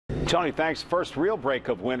Tony, thanks. First real break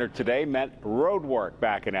of winter today meant road work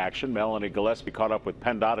back in action. Melanie Gillespie caught up with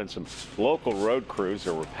PennDOT and some local road crews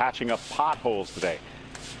that were patching up potholes today.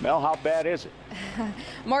 Mel, how bad is it?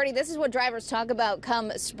 Marty, this is what drivers talk about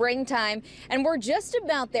come springtime, and we're just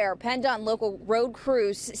about there. PennDOT and local road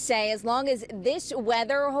crews say as long as this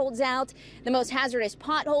weather holds out, the most hazardous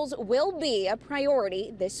potholes will be a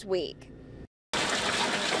priority this week.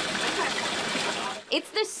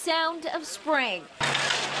 It's the sound of spring.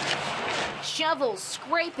 Shovels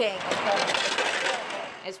scraping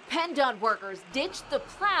as PennDOT workers ditched the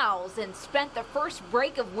plows and spent the first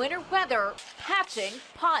break of winter weather patching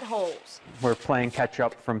potholes. We're playing catch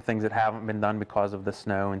up from things that haven't been done because of the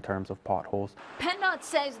snow in terms of potholes. PennDOT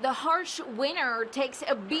says the harsh winter takes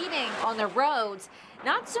a beating on the roads.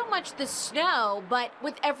 Not so much the snow, but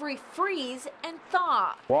with every freeze and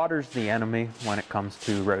thaw. Water's the enemy when it comes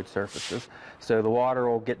to road surfaces. So the water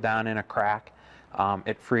will get down in a crack,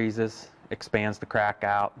 it freezes, expands the crack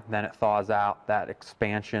out, then it thaws out. That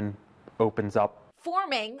expansion opens up,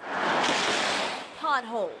 forming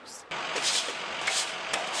potholes.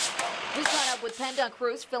 We caught up with PennDOT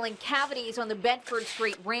crews filling cavities on the Bedford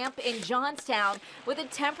Street ramp in Johnstown with a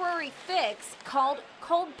temporary fix called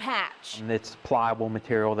cold patch. And it's pliable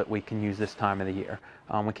material that we can use this time of the year.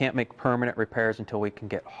 We can't make permanent repairs until we can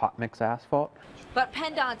get hot mix asphalt. But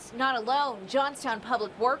PennDOT's not alone. Johnstown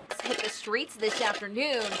Public Works hit the streets this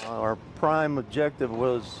afternoon. Our prime objective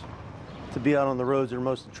was to be out on the roads that are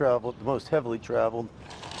most traveled, the most heavily traveled,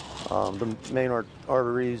 the main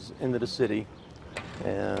arteries into the city,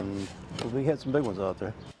 and we had some big ones out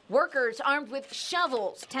there. Workers armed with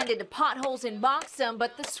shovels tended to potholes and boxed them,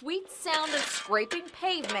 but the sweet sound of scraping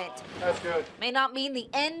pavement may not mean the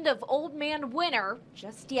end of old man winter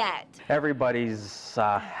just yet. Everybody's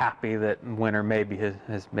happy that winter maybe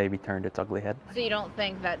has maybe turned its ugly head. So you don't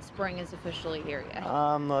think that spring is officially here yet?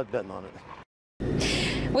 I'm not betting on it.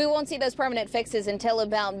 We won't see those permanent fixes until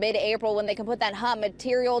about mid-April when they can put that hot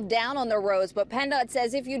material down on the roads. But PennDOT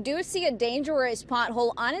says if you do see a dangerous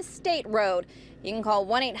pothole on a state road, you can call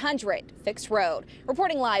 1-800-FIX-ROAD.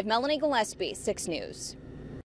 Reporting live, Melanie Gillespie, 6 News.